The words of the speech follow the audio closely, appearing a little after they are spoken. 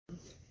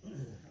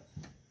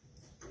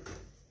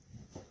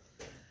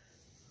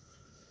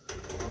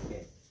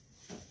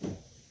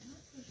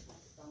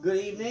Good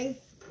evening.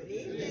 Good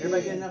evening.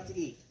 Everybody get enough to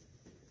eat?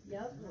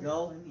 Yep.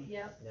 No?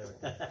 Yep.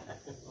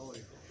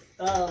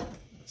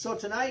 So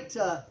tonight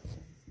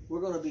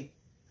we're going to be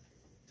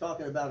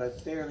talking about a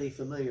fairly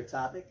familiar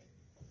topic,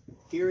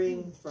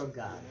 hearing from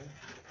God.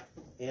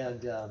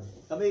 And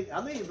how many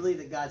of you believe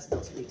that God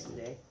still speaks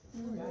today?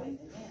 Right.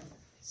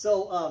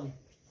 So,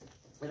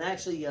 and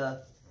actually,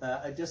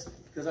 I just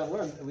because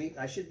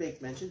I should make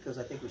mention because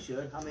I think we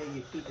should. How many of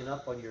you keeping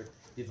up on your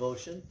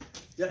devotion?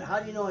 How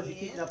do you know if you're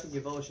keeping up on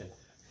devotion?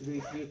 Do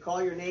you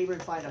call your neighbor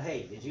and find out,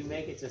 hey, did you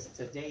make it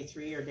to day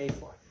 3 or day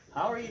 4?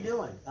 How are you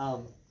doing?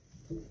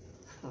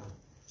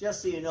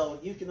 Just so you know,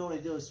 you can only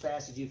do as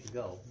fast as you can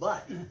go.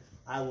 But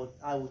I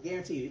will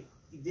guarantee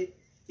you,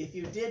 if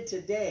you did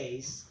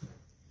today's,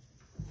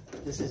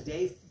 this is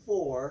day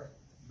 4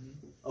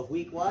 of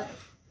week what?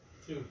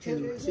 2.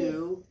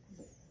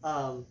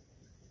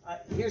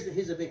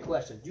 Here's a big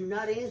question. Do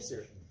not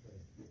answer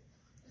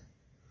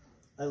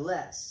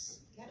unless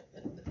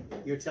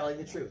you're telling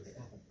the truth.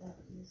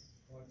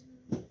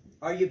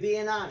 Are you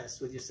being honest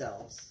with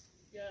yourselves?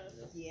 Yes.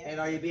 And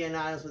are you being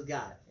honest with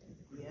God?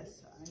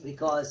 Yes.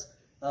 Because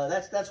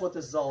that's what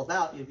this is all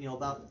about. You know,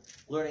 about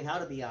learning how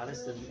to be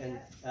honest, and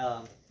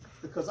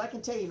because I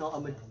can tell you,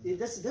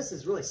 this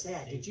is really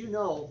sad. Did you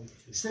know,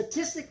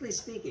 statistically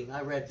speaking,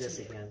 I read this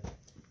again.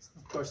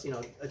 Of course, you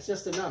know, it's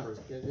just a number,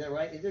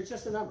 right? They're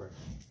just a number.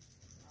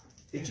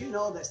 Did you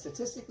know that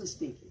statistically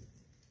speaking,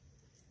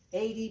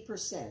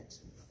 80%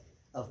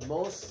 of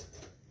most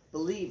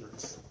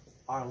believers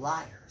are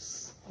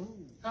liars?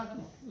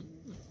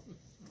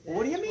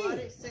 What do you mean? What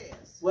it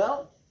says.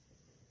 Well,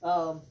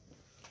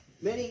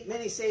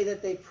 many say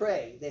that they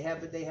pray. They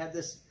have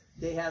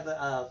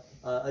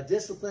a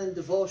disciplined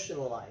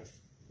devotional life.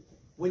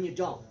 When you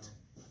don't,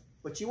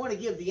 but you want to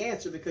give the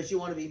answer because you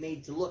want to be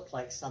made to look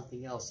like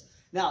something else.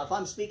 Now, if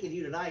I'm speaking to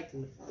you tonight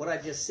and what I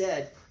just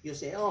said, you'll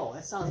say, "Oh,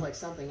 that sounds like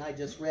something I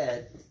just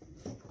read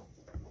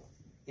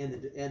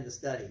in the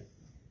study."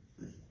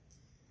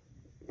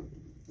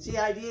 See,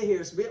 the idea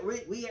here is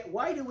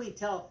why do we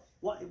tell?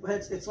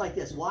 It's like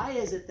this. Why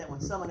is it that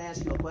when someone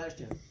asks you a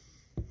question,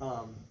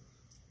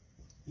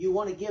 you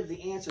want to give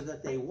the answer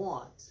that they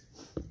want,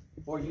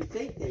 or you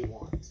think they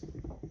want?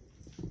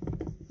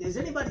 Is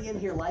anybody in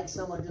here like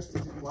someone just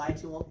to lie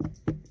to them?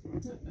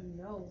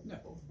 No.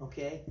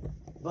 Okay,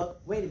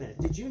 but wait a minute.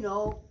 Did you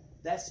know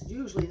that's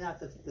usually not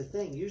the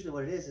thing? Usually,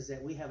 what it is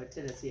that we have a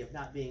tendency of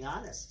not being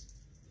honest,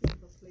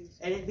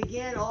 and it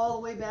began all the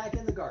way back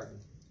in the garden.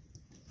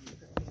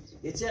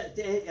 It's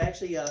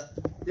actually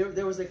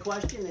there was a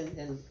question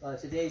in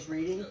today's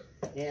reading,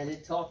 and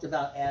it talked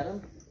about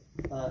Adam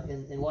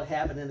and what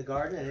happened in the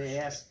garden, and it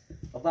asked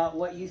about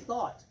what you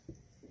thought.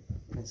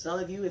 And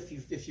some of you, if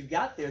you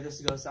got there, this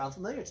is going to sound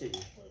familiar to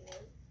you.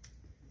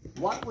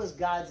 What was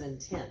God's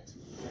intent?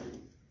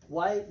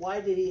 Why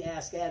did He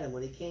ask Adam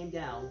when He came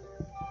down,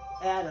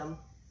 Adam,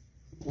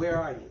 where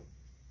are you?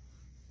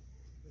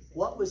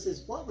 What was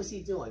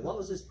He doing? What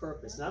was His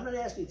purpose? And I'm going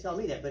to ask you to tell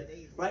me that. But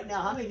right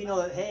now, how many of you know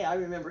that? Hey, I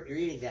remember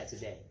reading that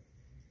today.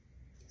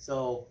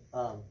 So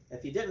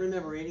if you didn't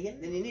remember reading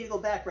it, then you need to go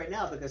back right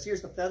now, because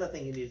here's the other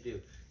thing you need to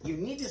do. You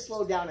need to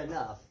slow down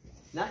enough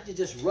not to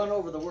just run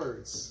over the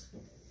words,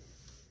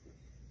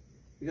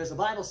 because the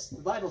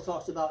Bible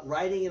talks about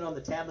writing it on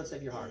the tablets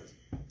of your heart.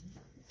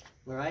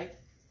 All right?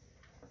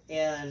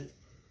 And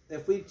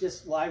if we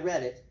just, I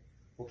read it.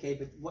 Okay,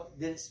 but what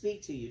did it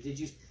speak to you? Did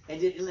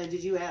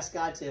you ask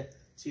God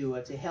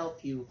to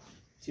help you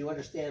to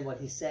understand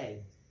what He's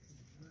saying?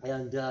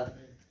 And of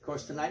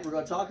course, tonight we're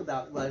going to talk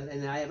about.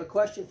 And I have a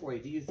question for you.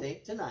 Do you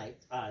think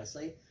tonight,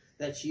 honestly,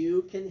 that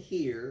you can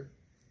hear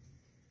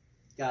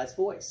God's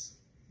voice?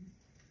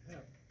 Yeah.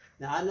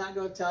 Now, I'm not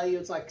going to tell you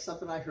it's like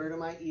something I heard in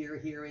my ear,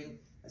 hearing.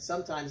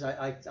 Sometimes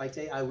I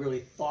tell you, I really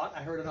thought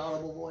I heard an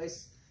audible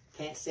voice.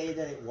 Can't say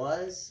that it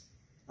was,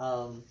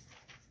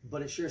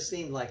 but it sure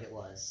seemed like it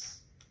was.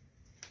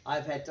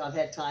 I've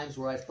had times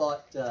where I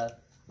thought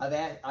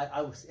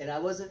I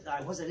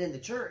wasn't in the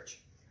church.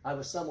 I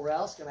was somewhere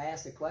else, and I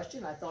asked a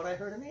question. I thought I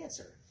heard an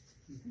answer,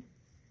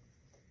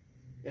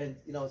 and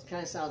you know, it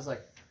kind of sounds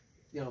like,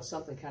 you know,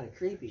 something kind of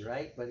creepy,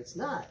 right? But it's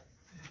not,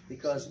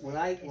 because when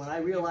I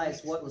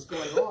realized what was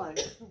going on,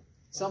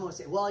 someone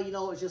said, "Well, you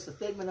know, it was just a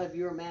figment of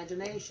your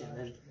imagination."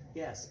 And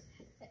yes,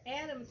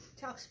 Adam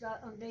talks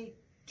about on day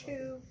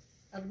 2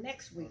 of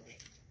next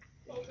week.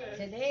 Okay.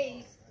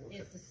 Today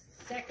is the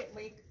second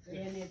week,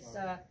 and it's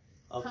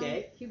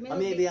okay.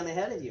 humility. Maybe I'm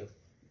ahead of you.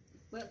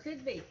 Well, it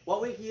could be.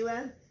 What week are you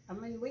in?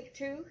 I'm in week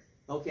 2.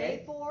 Okay.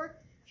 Day 4.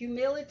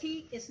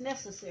 Humility is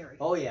necessary.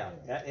 Oh yeah.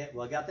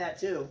 Well, I got that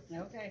too.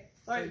 Okay.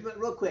 All right, but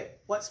real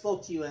quick, what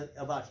spoke to you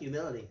about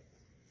humility?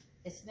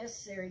 It's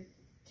necessary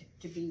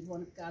to be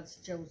one of God's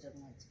chosen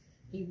ones.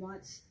 He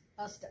wants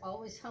us to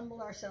always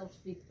humble ourselves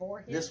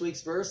before Him. This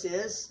week's verse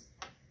is,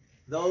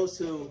 those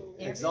who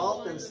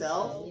exalt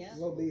themselves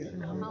will be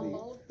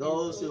humbled.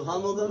 Those who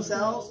humble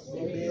themselves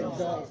will be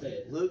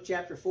exalted. Luke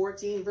chapter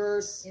 14,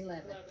 verse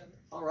 11.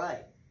 All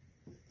right.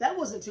 That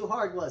wasn't too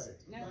hard, was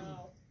it?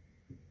 No.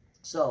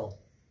 So,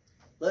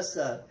 let's.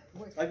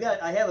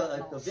 I have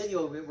a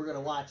video we're going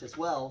to watch as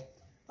well.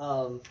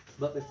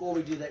 But before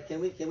we do that, can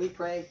we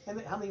pray?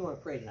 How many want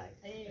to pray tonight?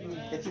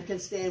 Amen. If you can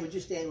stand, would you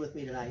stand with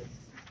me tonight?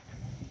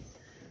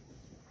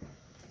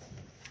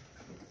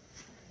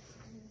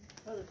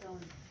 Brother Tony,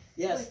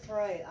 Yes.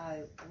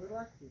 I would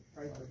like to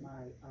pray for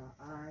my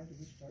eye.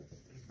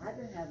 I've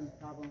been having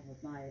a problem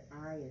with my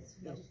eye. It's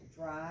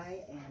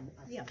dry and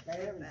I can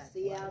barely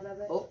see out of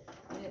it. Oh.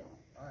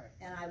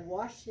 And I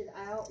washed it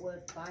out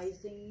with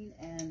Visine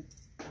and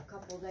a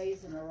couple of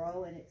days in a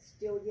row, and it's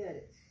still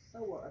it's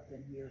sore up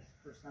in here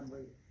for some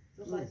reason.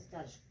 Feels like it's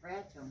got a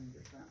scratch on it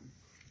or something.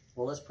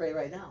 Well, let's pray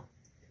right now.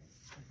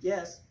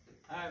 Yes.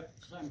 I have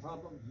the same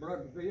problem,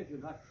 blood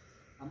vision.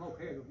 I'm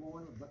okay this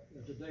morning, but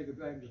as the day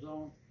drags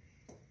on,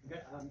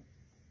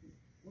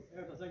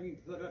 everything you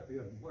put up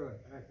here, where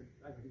I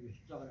could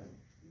just start it.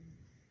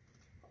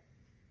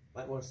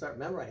 Might want to start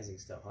memorizing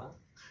stuff, huh?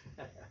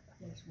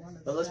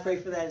 But let's pray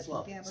for that as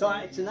well. So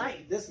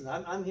tonight, listen,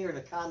 I'm hearing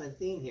a common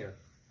theme here.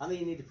 How many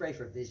of you need to pray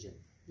for vision?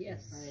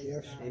 Yes.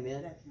 Yes.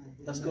 Amen.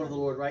 Let's go to the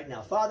Lord right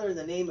now. Father, in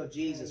the name of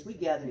Jesus, we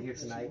gather here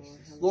tonight.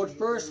 Lord,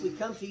 first we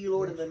come to you,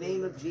 Lord, in the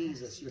name of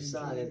Jesus, your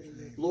Son.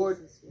 And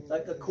Lord,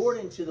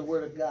 according to the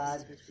Word of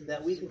God,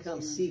 that we can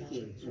come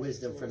seeking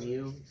wisdom from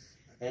you.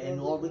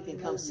 And Lord, we can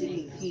come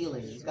seeking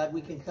healing. God,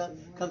 we can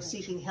come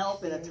seeking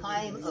help in a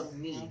time of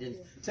need. And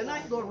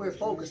tonight, Lord, we're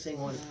focusing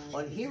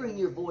on hearing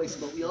your voice,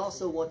 but we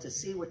also want to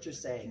see what you're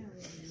saying.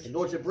 And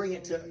Lord, to bring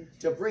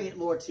it,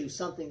 Lord, to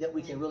something that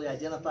we can really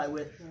identify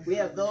with. We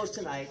have those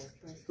tonight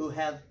who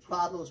have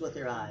problems with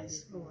their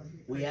eyes.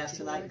 We ask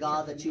tonight,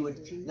 God, that you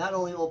would not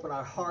only open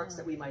our hearts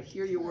that we might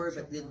hear your word,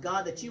 but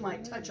God, that you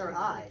might touch our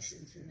eyes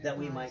that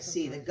we might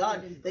see. That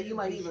God, that you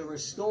might even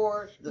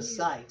restore the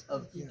sight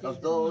of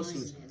those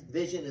whose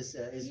vision has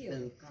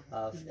been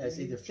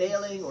either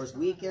failing or is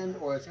weakened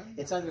or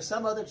it's under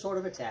some other sort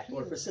of attack.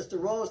 Lord, for Sister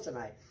Rose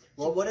tonight,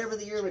 Lord, whatever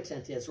the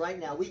irritant is right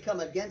now, we come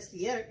against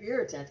the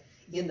irritant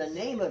in the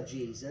name of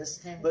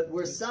Jesus, but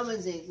we're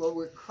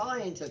we're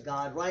crying to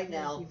God right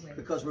now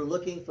because we're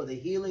looking for the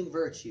healing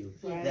virtue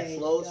that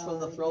flows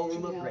from the throne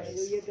room of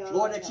grace.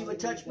 Lord, that you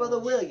would touch Brother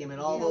William and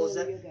all those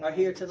that are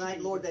here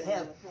tonight, Lord, that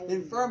have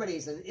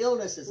infirmities and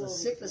illnesses and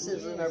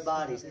sicknesses in their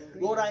bodies.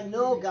 Lord, I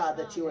know, God,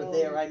 that you are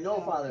there. I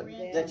know, Father,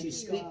 that you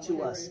speak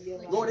to us.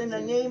 Lord, in the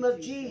name of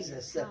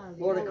Jesus,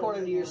 Lord,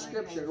 according to your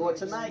scripture, Lord,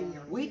 tonight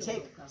we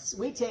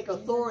take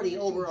authority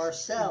over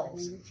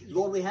ourselves.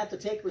 Lord, we have to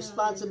take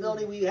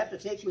responsibility. We have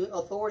to take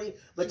authority,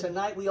 but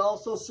tonight we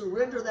also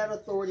surrender that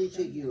authority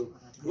to you.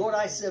 Lord,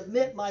 I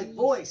submit my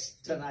voice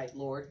tonight,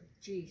 Lord,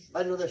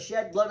 under the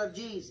shed blood of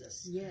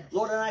Jesus. Yes.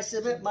 Lord, and I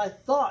submit my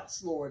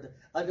thoughts, Lord,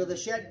 under the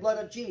shed blood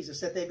of Jesus,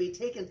 that they be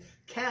taken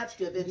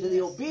captive into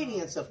the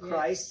obedience of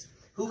Christ,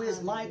 who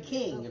is my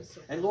King.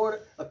 And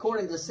Lord,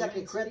 according to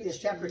 2 Corinthians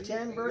chapter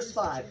 10, verse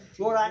 5,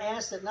 Lord, I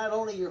ask that not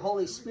only your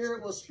Holy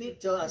Spirit will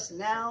speak to us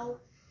now,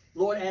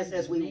 Lord,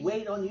 as we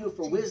wait on you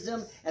for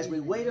wisdom, as we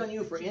wait on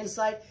you for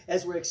insight,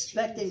 as we're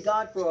expecting,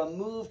 God, for a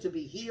move to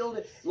be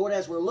healed, Lord,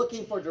 as we're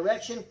looking for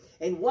direction,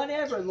 and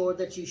whatever, Lord,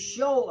 that you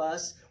show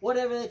us,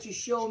 whatever that you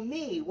show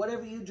me,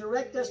 whatever you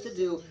direct us to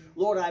do,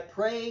 Lord, I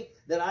pray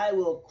that I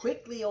will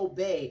quickly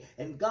obey.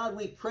 And God,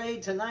 we pray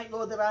tonight,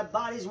 Lord, that our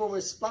bodies will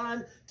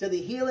respond to the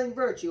healing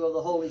virtue of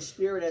the Holy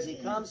Spirit as he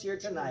comes here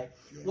tonight.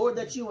 Lord,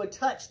 that you would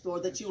touch,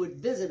 Lord, that you would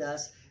visit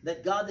us,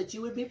 that God, that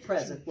you would be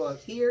present, Lord,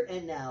 here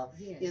and now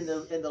in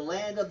the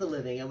land of the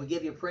living. And we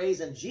give you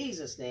praise in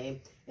Jesus'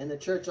 name. And the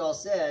church all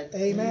said,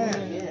 Amen.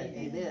 Amen.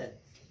 Amen.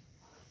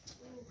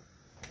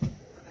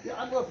 Yeah,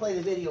 I'm going to play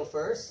the video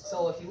first.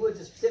 So if you would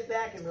just sit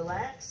back and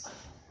relax.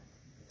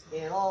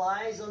 And all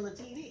eyes on the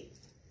TV.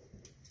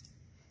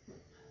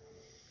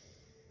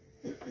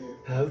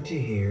 How to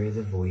hear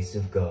the voice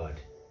of God.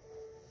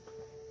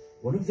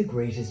 One of the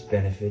greatest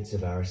benefits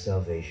of our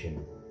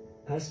salvation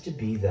has to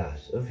be that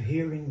of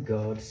hearing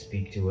God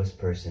speak to us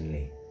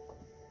personally.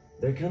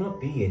 There cannot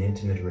be an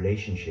intimate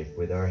relationship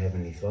with our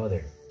Heavenly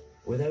Father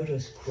without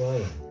us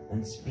crying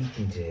and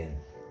speaking to Him,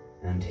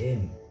 and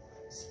Him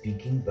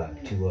speaking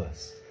back to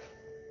us.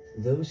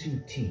 Those who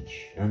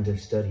teach and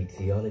have studied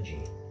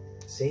theology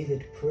say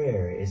that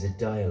prayer is a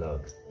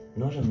dialogue,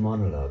 not a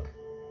monologue.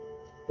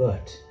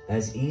 But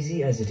as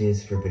easy as it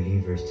is for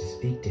believers to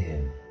speak to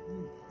Him,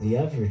 the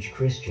average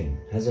Christian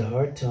has a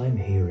hard time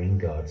hearing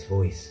God's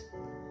voice.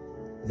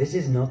 This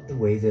is not the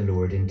way the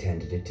Lord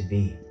intended it to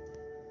be.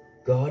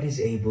 God is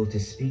able to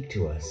speak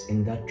to us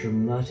in that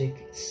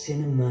dramatic,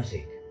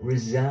 cinematic,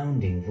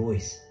 resounding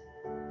voice,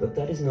 but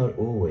that is not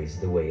always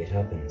the way it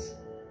happens.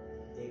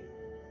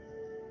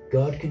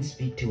 God can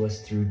speak to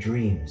us through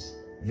dreams,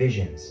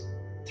 visions,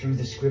 through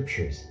the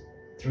scriptures,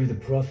 through the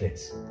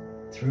prophets,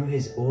 through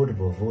His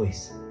audible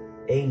voice,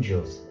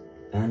 angels,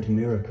 and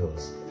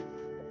miracles.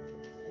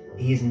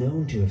 He is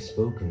known to have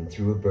spoken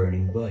through a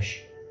burning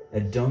bush,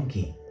 a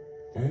donkey,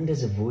 and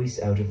as a voice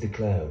out of the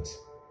clouds.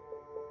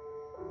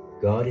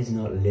 God is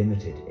not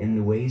limited in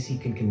the ways He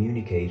can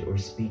communicate or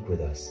speak with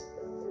us.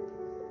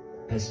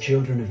 As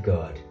children of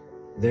God,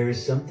 there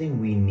is something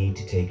we need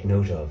to take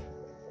note of.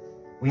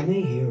 We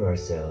may hear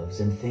ourselves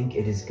and think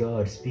it is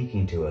God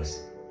speaking to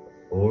us,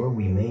 or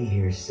we may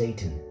hear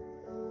Satan.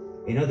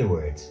 In other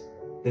words,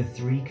 the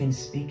three can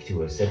speak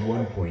to us at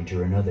one point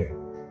or another.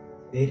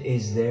 It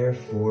is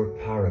therefore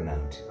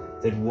paramount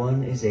that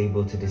one is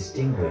able to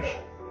distinguish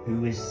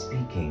who is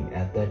speaking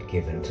at that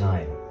given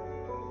time.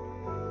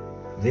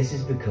 This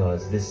is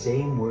because the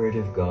same Word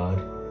of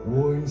God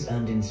warns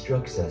and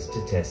instructs us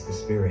to test the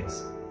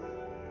spirits.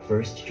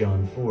 1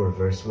 John 4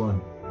 verse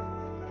 1.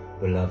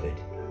 Beloved,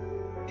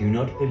 do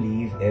not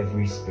believe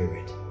every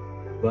spirit,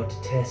 but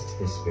test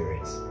the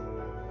spirits,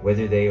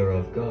 whether they are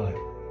of God,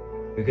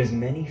 because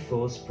many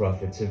false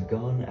prophets have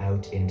gone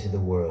out into the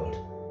world.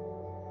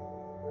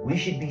 We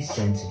should be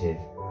sensitive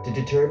to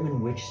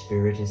determine which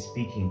spirit is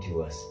speaking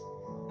to us,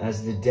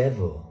 as the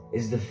devil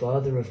is the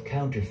father of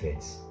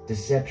counterfeits,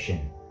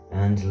 deception,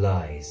 and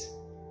lies,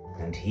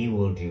 and he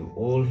will do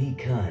all he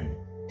can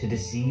to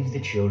deceive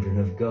the children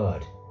of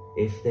God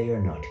if they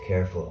are not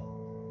careful.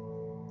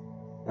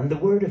 And the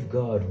Word of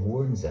God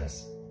warns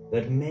us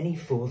that many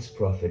false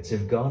prophets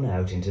have gone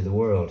out into the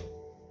world.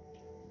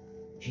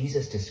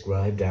 Jesus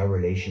described our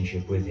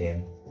relationship with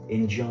him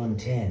in John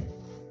 10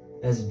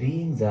 as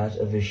being that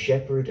of a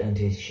shepherd and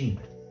his sheep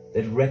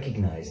that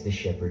recognize the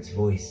shepherd's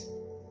voice.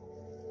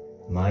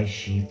 My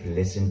sheep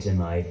listen to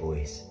my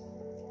voice.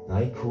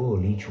 I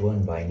call each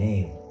one by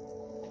name.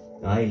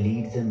 I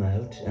lead them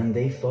out and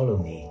they follow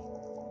me,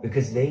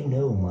 because they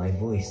know my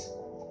voice.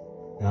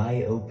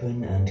 I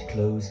open and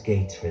close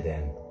gates for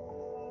them.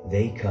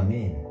 They come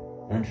in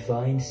and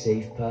find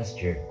safe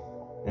pasture,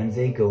 and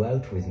they go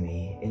out with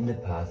me in the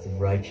path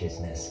of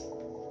righteousness.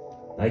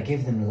 I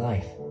give them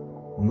life,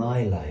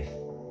 my life,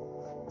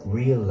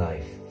 real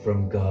life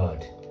from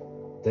God,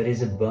 that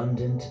is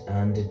abundant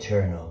and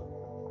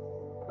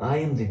eternal. I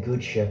am the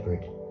good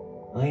shepherd.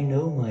 I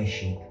know my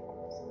sheep,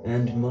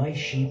 and my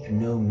sheep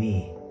know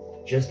me,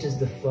 just as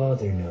the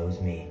Father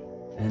knows me,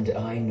 and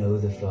I know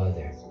the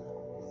Father.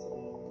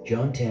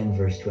 John 10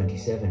 verse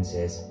 27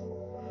 says,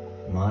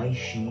 My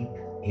sheep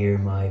hear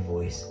my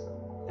voice,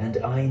 and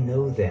I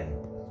know them,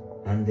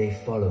 and they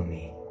follow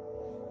me.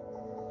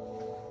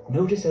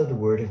 Notice how the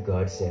Word of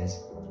God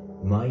says,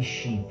 My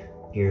sheep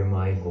hear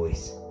my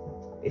voice.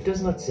 It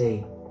does not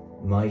say,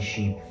 My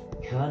sheep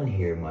can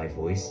hear my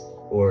voice,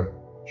 or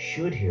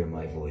should hear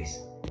my voice.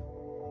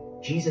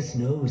 Jesus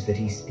knows that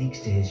he speaks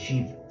to his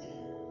sheep,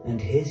 and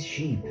his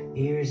sheep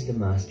hears the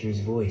Master's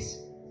voice.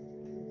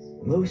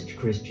 Most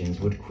Christians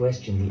would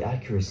question the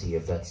accuracy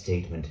of that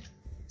statement,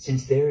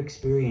 since their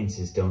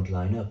experiences don't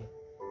line up.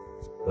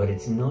 But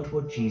it's not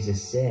what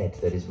Jesus said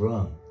that is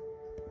wrong.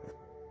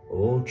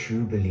 All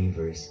true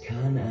believers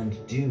can and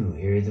do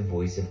hear the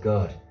voice of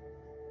God.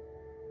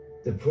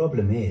 The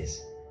problem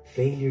is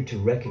failure to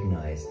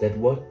recognize that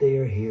what they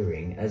are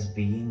hearing as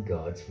being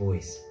God's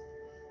voice.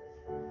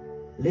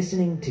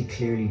 Listening to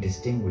clearly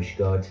distinguish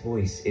God's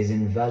voice is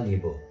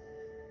invaluable.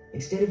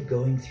 Instead of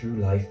going through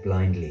life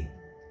blindly,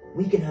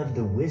 we can have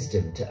the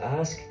wisdom to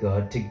ask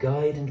God to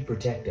guide and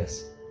protect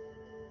us.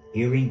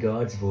 Hearing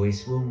God's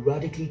voice will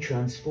radically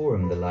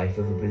transform the life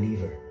of a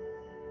believer.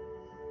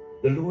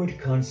 The Lord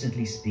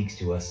constantly speaks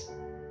to us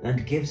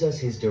and gives us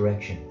his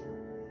direction.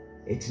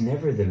 It's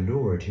never the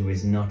Lord who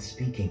is not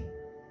speaking,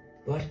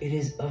 but it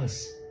is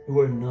us who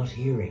are not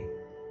hearing.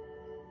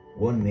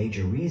 One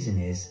major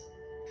reason is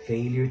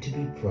failure to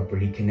be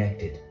properly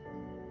connected,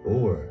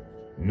 or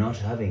not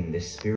having the Spirit